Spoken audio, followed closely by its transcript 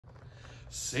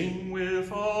Sing with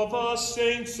all the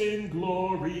saints in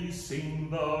glory, sing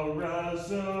the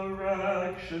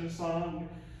resurrection song.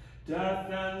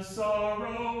 Death and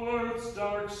sorrow, earth's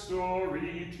dark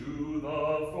story, to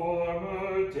the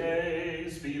former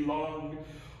days belong.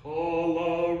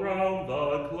 All around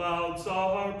the clouds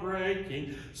are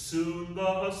breaking, soon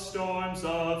the storms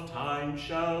of time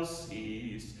shall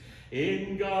cease.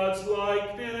 In God's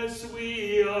likeness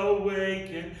we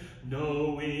awaken,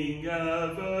 knowing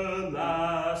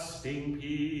everlasting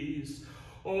peace.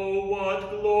 Oh,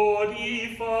 what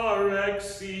glory far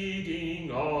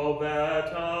exceeding all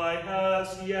that eye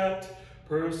has yet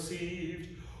perceived.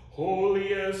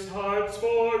 Holiest hearts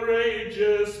for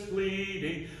ages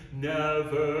pleading,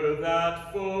 never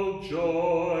that full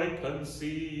joy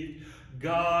conceived.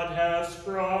 God has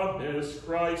promised,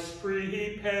 Christ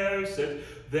prepares it,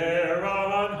 there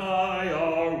on high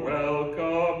our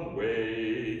welcome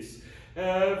waits.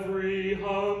 Every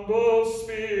humble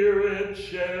spirit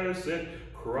shares it,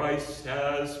 Christ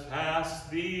has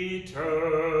passed the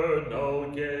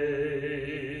eternal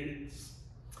gates.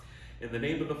 In the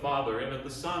name of the Father, and of the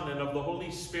Son, and of the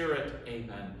Holy Spirit,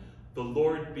 amen. The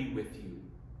Lord be with you.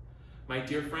 My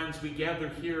dear friends, we gather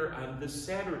here on this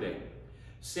Saturday.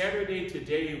 Saturday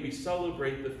today, we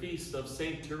celebrate the feast of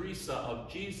St. Teresa of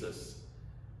Jesus,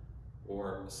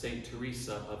 or St.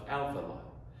 Teresa of Avila,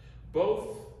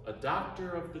 both a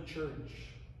doctor of the church,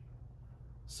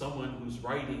 someone whose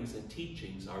writings and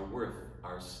teachings are worth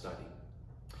our study.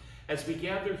 As we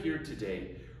gather here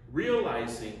today,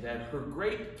 realizing that her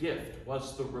great gift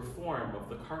was the reform of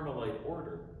the Carmelite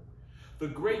order, the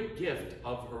great gift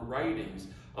of her writings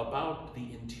about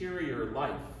the interior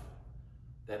life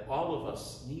that all of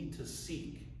us need to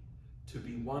seek to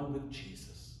be one with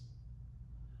Jesus.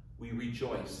 We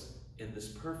rejoice in this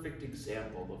perfect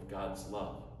example of God's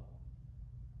love.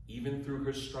 Even through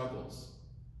her struggles,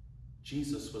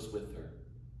 Jesus was with her,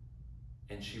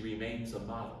 and she remains a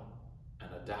model and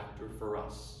a doctor for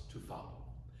us to follow.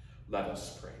 Let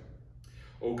us pray.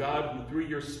 O God, who through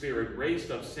your Spirit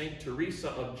raised up St. Teresa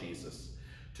of Jesus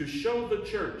to show the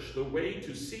Church the way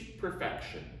to seek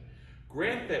perfection,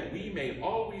 grant that we may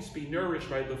always be nourished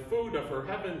by the food of her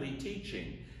heavenly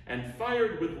teaching and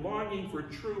fired with longing for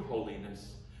true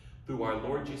holiness, through our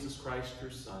Lord Jesus Christ,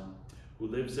 your Son, who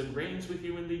lives and reigns with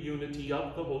you in the unity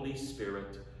of the Holy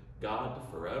Spirit, God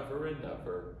forever and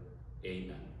ever.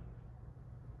 Amen.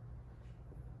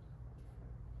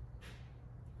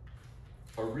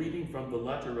 A reading from the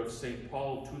letter of St.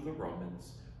 Paul to the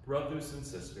Romans. Brothers and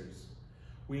sisters,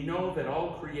 we know that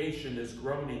all creation is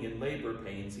groaning in labor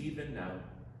pains even now.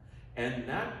 And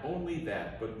not only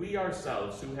that, but we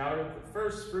ourselves who have the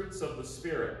first fruits of the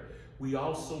Spirit, we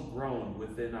also groan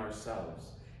within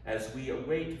ourselves as we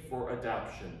await for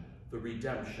adoption, the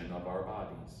redemption of our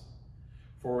bodies.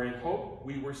 For in hope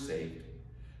we were saved.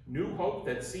 New hope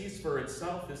that sees for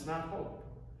itself is not hope,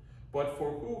 but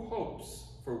for who hopes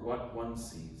for what one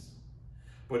sees?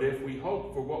 But if we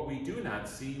hope for what we do not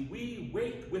see, we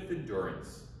wait with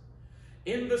endurance.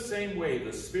 In the same way,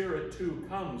 the Spirit too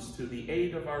comes to the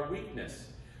aid of our weakness,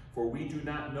 for we do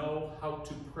not know how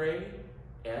to pray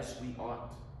as we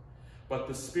ought. But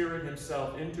the Spirit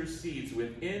himself intercedes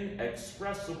with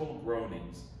inexpressible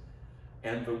groanings,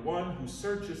 and the one who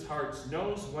searches hearts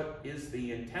knows what is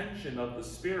the intention of the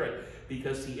Spirit,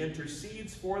 because he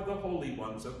intercedes for the holy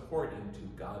ones according to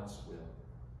God's will.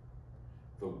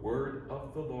 The word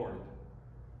of the Lord.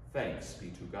 Thanks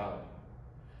be to God.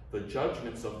 The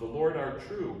judgments of the Lord are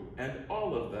true, and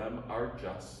all of them are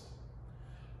just.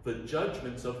 The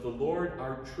judgments of the Lord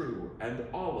are true, and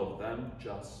all of them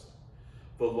just.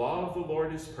 The law of the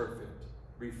Lord is perfect,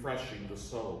 refreshing the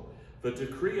soul. The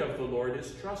decree of the Lord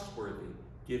is trustworthy,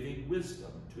 giving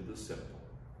wisdom to the simple.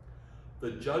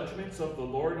 The judgments of the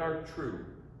Lord are true,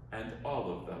 and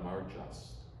all of them are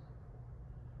just.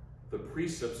 The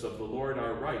precepts of the Lord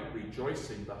are right,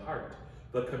 rejoicing the heart.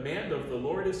 The command of the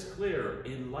Lord is clear,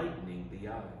 enlightening the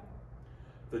eye.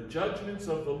 The judgments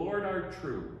of the Lord are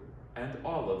true, and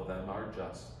all of them are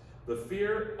just. The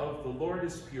fear of the Lord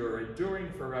is pure, enduring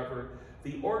forever.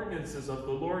 The ordinances of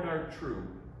the Lord are true,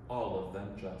 all of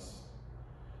them just.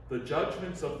 The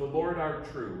judgments of the Lord are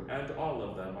true, and all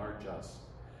of them are just.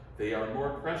 They are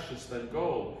more precious than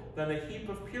gold, than a heap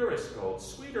of purest gold,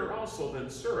 sweeter also than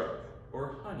syrup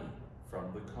or honey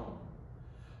from the comb.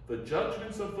 The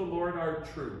judgments of the Lord are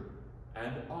true,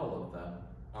 and all of them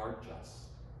are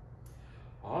just.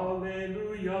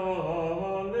 Alleluia,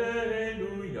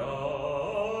 alleluia,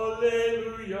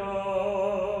 alleluia,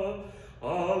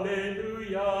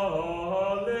 alleluia,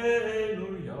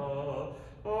 alleluia,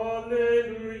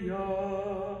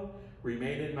 alleluia.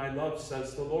 Remain in my love love,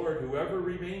 says the Lord, whoever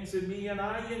remains in me and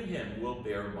I in him will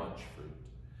bear much fruit.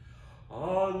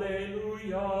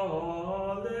 Alleluia,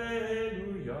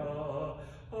 alleluia,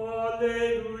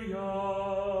 alleluia.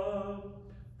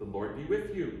 The Lord be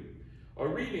with you. A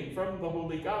reading from the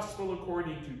Holy Gospel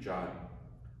according to John.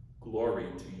 Glory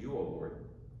to you, O Lord.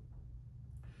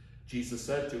 Jesus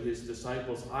said to his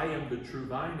disciples, I am the true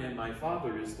vine, and my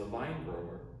Father is the vine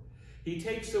grower. He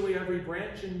takes away every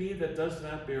branch in me that does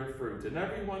not bear fruit, and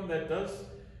every one that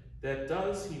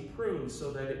does he prunes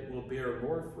so that it will bear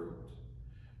more fruit.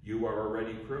 You are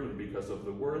already pruned because of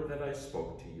the word that I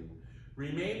spoke to you.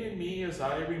 Remain in me as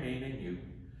I remain in you.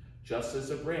 Just as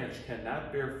a branch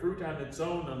cannot bear fruit on its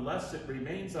own unless it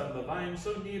remains on the vine,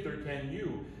 so neither can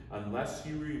you unless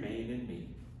you remain in me.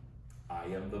 I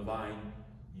am the vine,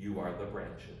 you are the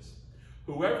branches.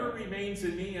 Whoever remains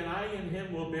in me and I in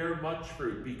him will bear much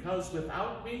fruit, because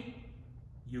without me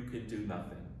you can do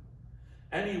nothing.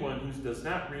 Anyone who does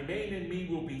not remain in me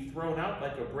will be thrown out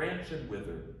like a branch and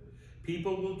wither.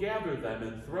 People will gather them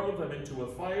and throw them into a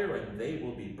fire, and they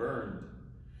will be burned.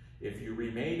 If you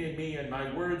remain in me and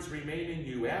my words remain in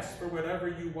you, ask for whatever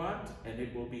you want, and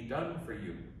it will be done for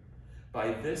you.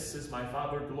 By this is my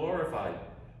Father glorified,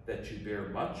 that you bear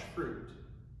much fruit,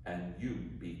 and you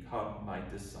become my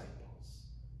disciples.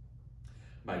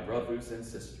 My brothers and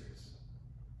sisters,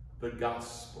 the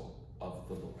gospel of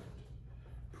the Lord.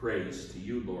 Praise to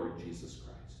you, Lord Jesus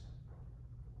Christ.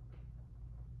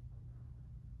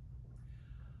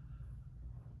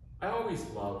 I always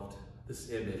loved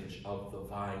this image of the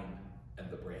vine and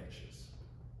the branches.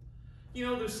 You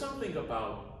know, there's something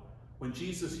about when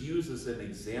Jesus uses an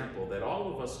example that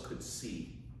all of us could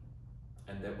see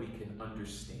and that we can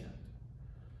understand.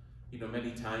 You know,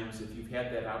 many times if you've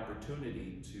had that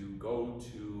opportunity to go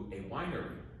to a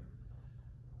winery,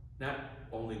 not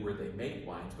only where they make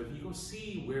wines, but you go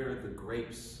see where the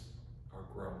grapes are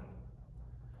growing.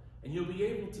 And you'll be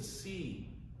able to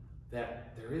see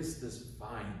that there is this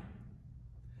vine.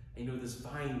 And you know, this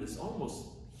vine, this almost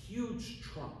huge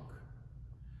trunk.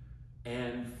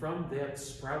 And from that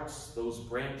sprouts those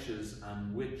branches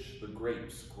on which the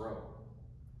grapes grow.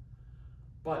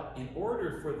 But in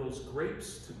order for those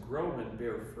grapes to grow and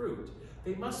bear fruit,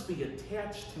 they must be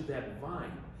attached to that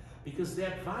vine, because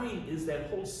that vine is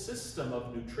that whole system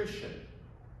of nutrition.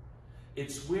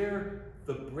 It's where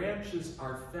the branches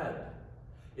are fed.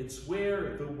 It's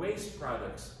where the waste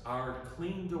products are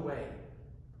cleaned away.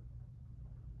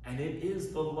 And it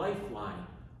is the lifeline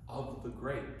of the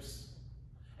grapes.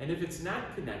 And if it's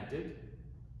not connected,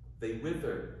 they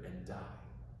wither and die.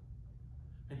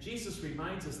 And Jesus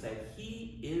reminds us that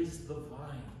he is the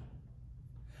vine.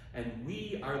 And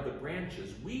we are the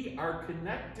branches. We are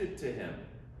connected to him.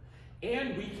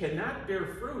 And we cannot bear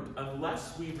fruit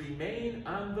unless we remain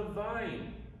on the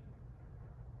vine.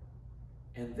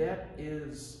 And that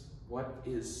is what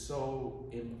is so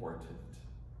important.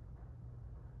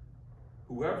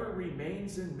 Whoever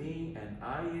remains in me and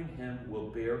I in him will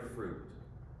bear fruit,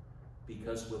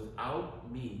 because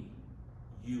without me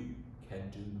you can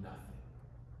do nothing.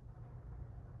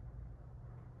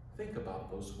 Think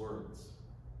about those words.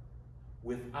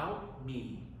 Without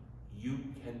me, you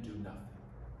can do nothing.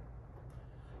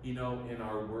 You know, in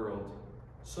our world,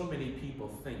 so many people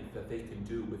think that they can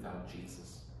do without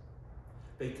Jesus.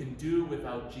 They can do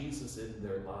without Jesus in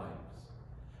their lives.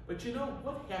 But you know,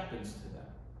 what happens to them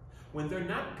when they're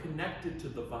not connected to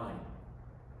the vine?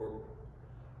 Or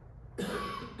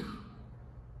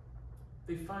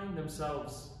they find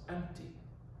themselves empty.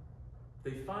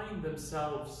 They find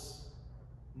themselves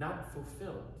not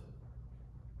fulfilled,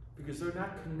 because they're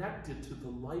not connected to the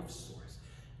life source.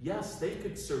 Yes, they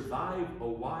could survive a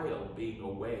while being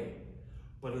away,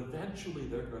 but eventually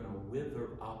they're going to wither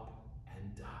up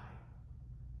and die.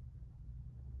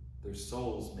 Their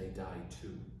souls may die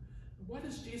too. What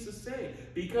does Jesus say?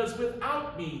 Because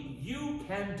without me, you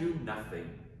can do nothing.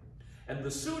 And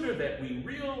the sooner that we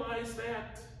realize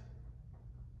that,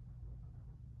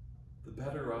 the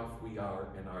better off we are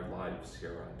in our lives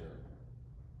here on earth.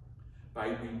 By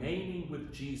remaining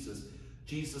with Jesus,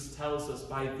 Jesus tells us,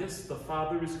 by this the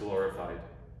Father is glorified,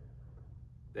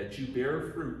 that you bear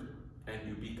fruit and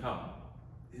you become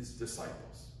his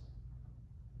disciples.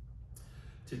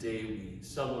 Today we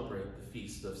celebrate the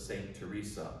feast of Saint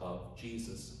Teresa of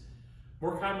Jesus,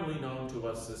 more commonly known to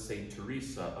us as Saint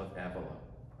Teresa of Avila.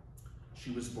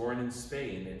 She was born in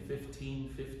Spain in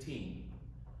 1515,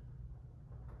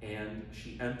 and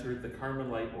she entered the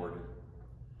Carmelite order.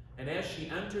 And as she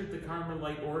entered the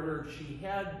Carmelite order, she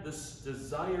had this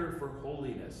desire for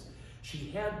holiness.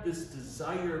 She had this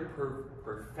desire for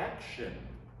perfection.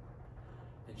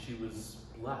 And she was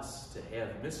blessed to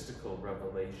have mystical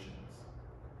revelations.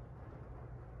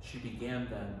 she began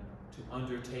then to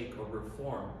undertake a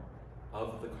reform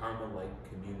of the Carmelite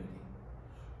community,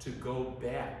 to go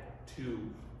back to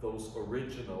those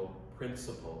original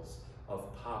principles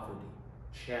of poverty,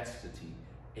 chastity,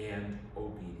 and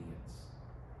obedience.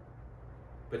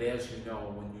 But as you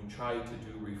know, when you try to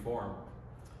do reform,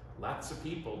 lots of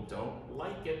people don't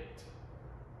like it.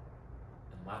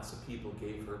 And lots of people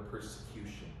gave her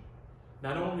persecution,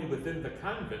 not only within the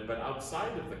convent, but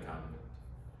outside of the convent.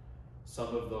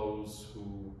 Some of those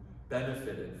who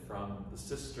benefited from the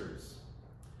sisters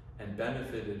and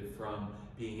benefited from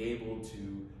being able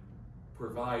to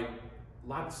provide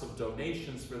lots of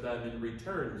donations for them in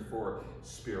return for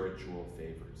spiritual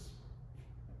favors.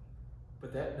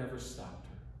 But that never stopped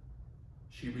her.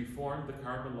 She reformed the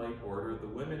Carmelite order, the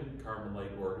women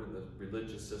Carmelite order, the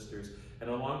religious sisters, and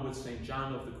along with St.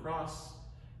 John of the Cross,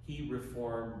 he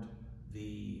reformed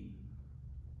the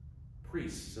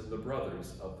priests and the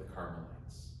brothers of the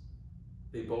Carmelites.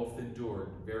 They both endured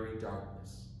very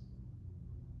darkness,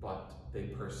 but they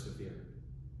persevered.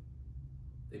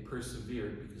 They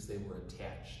persevered because they were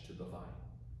attached to the vine.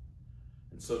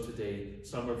 And so today,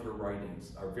 some of her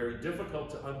writings are very difficult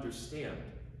to understand,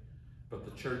 but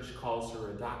the church calls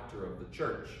her a doctor of the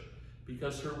church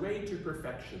because her way to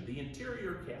perfection, the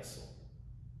interior castle,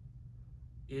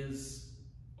 is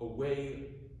a way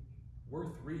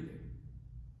worth reading.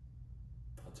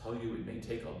 I'll tell you, it may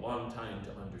take a long time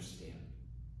to understand,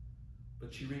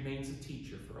 but she remains a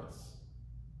teacher for us.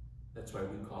 That's why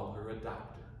we call her a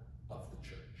doctor of the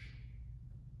church.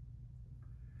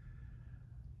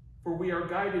 For we are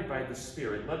guided by the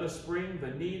Spirit. Let us bring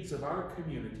the needs of our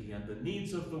community and the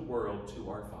needs of the world to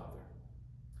our Father.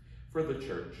 For the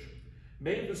church,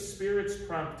 may the Spirit's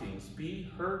promptings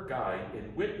be her guide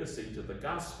in witnessing to the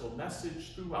gospel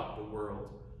message throughout the world.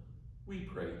 We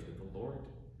pray to the Lord.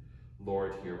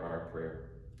 Lord, hear our prayer.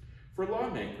 For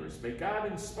lawmakers, may God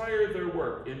inspire their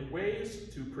work in ways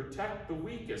to protect the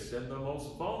weakest and the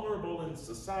most vulnerable in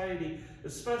society,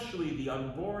 especially the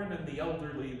unborn and the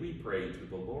elderly. We pray to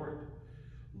the Lord.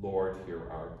 Lord, hear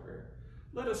our prayer.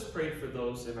 Let us pray for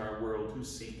those in our world who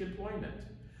seek employment.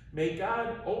 May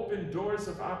God open doors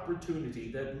of opportunity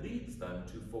that leads them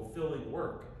to fulfilling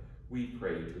work. We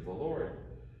pray to the Lord.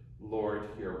 Lord,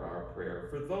 hear our prayer.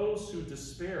 For those who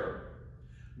despair,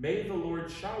 may the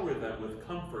Lord shower them with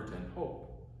comfort and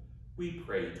hope. We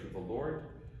pray to the Lord.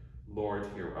 Lord,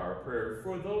 hear our prayer.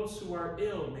 For those who are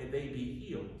ill, may they be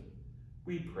healed.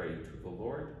 We pray to the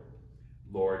Lord.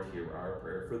 Lord, hear our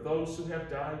prayer. For those who have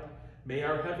died, may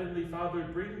our Heavenly Father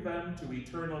bring them to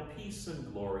eternal peace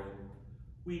and glory.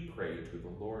 We pray to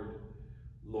the Lord.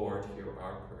 Lord, hear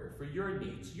our prayer. For your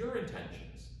needs, your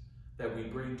intentions, that we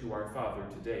bring to our Father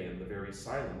today in the very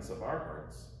silence of our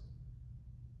hearts.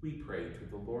 We pray to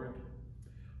the Lord.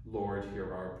 Lord,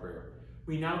 hear our prayer.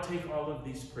 We now take all of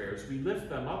these prayers, we lift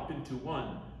them up into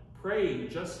one, praying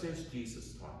just as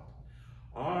Jesus taught.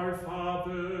 Our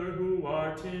Father, who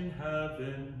art in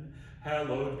heaven,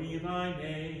 hallowed be thy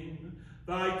name.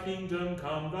 Thy kingdom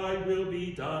come, thy will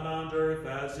be done on earth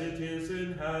as it is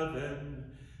in heaven.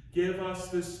 Give us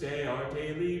this day our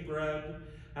daily bread,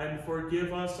 and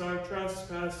forgive us our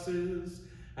trespasses,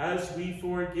 as we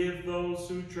forgive those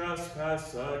who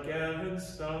trespass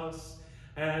against us.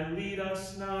 And lead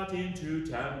us not into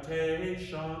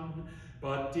temptation,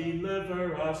 but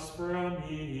deliver us from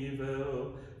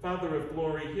evil. Father of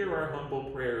glory, hear our humble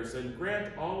prayers and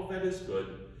grant all that is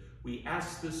good. We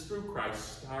ask this through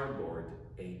Christ our Lord.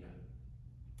 Amen.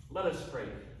 Let us pray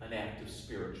an act of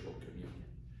spiritual communion.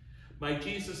 My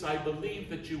Jesus, I believe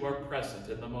that you are present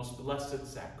in the most blessed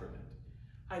sacrament.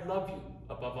 I love you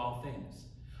above all things.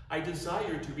 I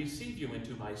desire to receive you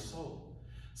into my soul.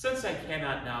 Since I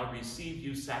cannot now receive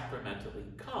you sacramentally,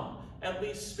 come, at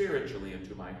least spiritually,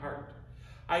 into my heart.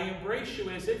 I embrace you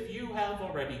as if you have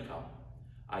already come.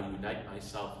 I unite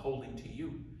myself wholly to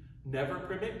you. Never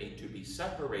permit me to be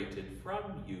separated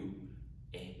from you.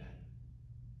 Amen.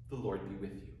 The Lord be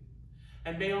with you.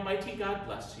 And may Almighty God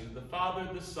bless you, the Father,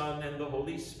 the Son, and the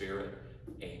Holy Spirit.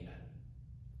 Amen.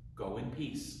 Go in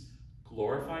peace,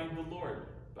 glorifying the Lord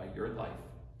by your life.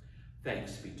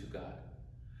 Thanks be to God.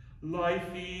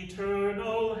 Life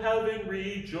eternal, heaven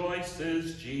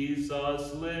rejoices.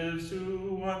 Jesus lives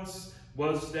who once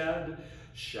was dead.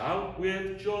 Shout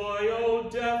with joy, O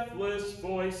deathless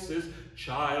voices.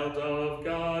 Child of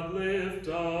God, lift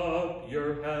up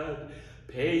your head.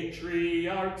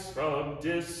 Patriarchs from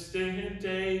distant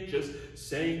ages,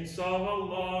 saints all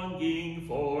longing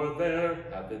for their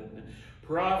heaven.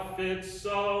 Prophets,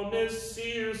 psalmists,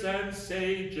 seers, and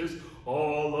sages,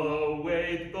 all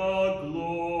await the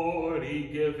glory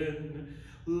given.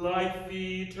 Life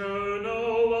eternal,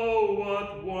 oh,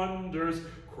 what wonders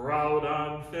crowd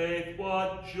on faith,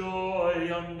 what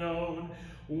joy unknown,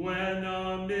 when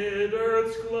amid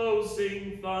earth's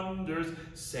closing thunders,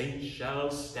 saints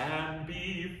shall stand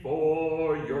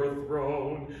before your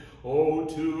throne. Oh,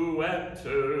 to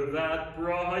enter that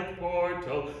bright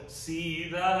portal, see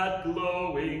that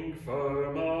glowing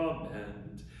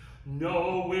firmament,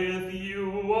 know with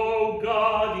you, O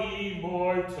God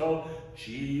immortal,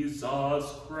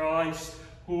 Jesus Christ,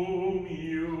 whom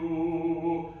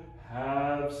you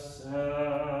have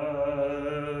sent.